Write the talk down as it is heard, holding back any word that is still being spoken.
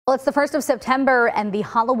Well, it's the 1st of September and the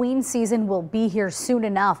Halloween season will be here soon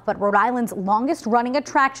enough, but Rhode Island's longest running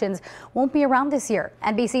attractions won't be around this year.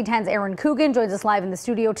 NBC 10's Aaron Coogan joins us live in the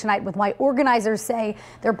studio tonight with why organizers say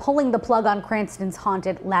they're pulling the plug on Cranston's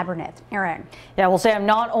Haunted Labyrinth. Aaron. Yeah, well, Sam,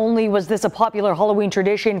 not only was this a popular Halloween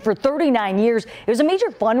tradition for 39 years, it was a major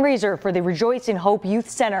fundraiser for the Rejoice in Hope Youth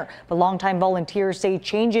Center. But longtime volunteers say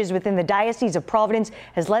changes within the Diocese of Providence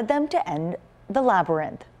has led them to end the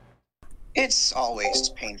labyrinth. It's always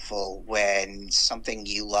painful when something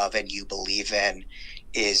you love and you believe in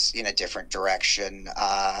is in a different direction.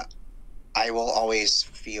 I will always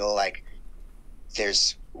feel like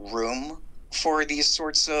there's room for these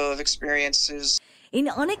sorts of experiences. An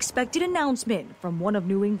unexpected announcement from one of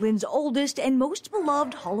New England's oldest and most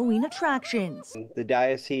beloved Halloween attractions. The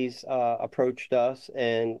diocese approached us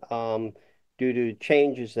and due to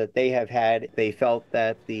changes that they have had, they felt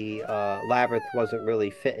that the labyrinth wasn't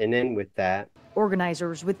really fitting in with that.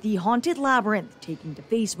 Organizers with the Haunted Labyrinth taking to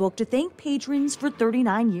Facebook to thank patrons for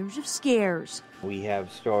 39 years of scares. We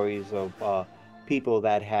have stories of people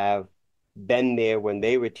that have been there when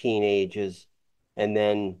they were teenagers, and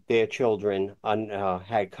then their children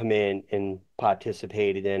had come in and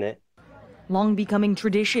participated in it. Long becoming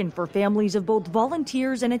tradition for families of both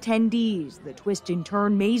volunteers and attendees, the twist and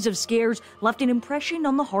turn maze of scares left an impression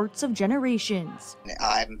on the hearts of generations.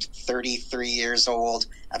 I'm 33 years old.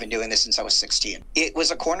 I've been doing this since I was 16. It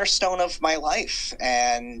was a cornerstone of my life,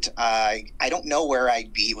 and I don't know where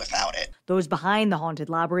I'd be without it. Those behind the Haunted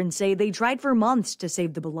Labyrinth say they tried for months to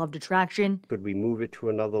save the beloved attraction. Could we move it to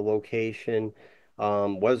another location?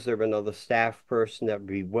 Was there another staff person that would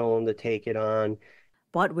be willing to take it on?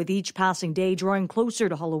 But with each passing day drawing closer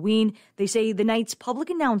to Halloween, they say the night's public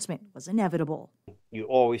announcement was inevitable. You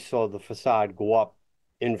always saw the facade go up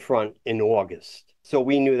in front in August. So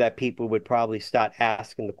we knew that people would probably start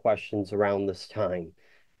asking the questions around this time.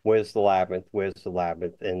 Where's the labyrinth? Where's the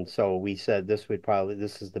labyrinth? And so we said this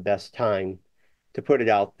is the best time to put it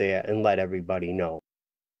out there and let everybody know.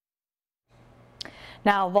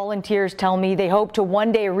 Now, volunteers tell me they hope to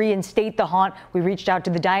one day reinstate the haunt. We reached out to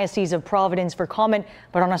the Diocese of Providence for comment,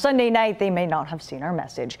 but on a Sunday night, they may not have seen our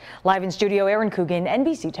message. Live in studio, Aaron Coogan,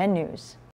 NBC 10 News.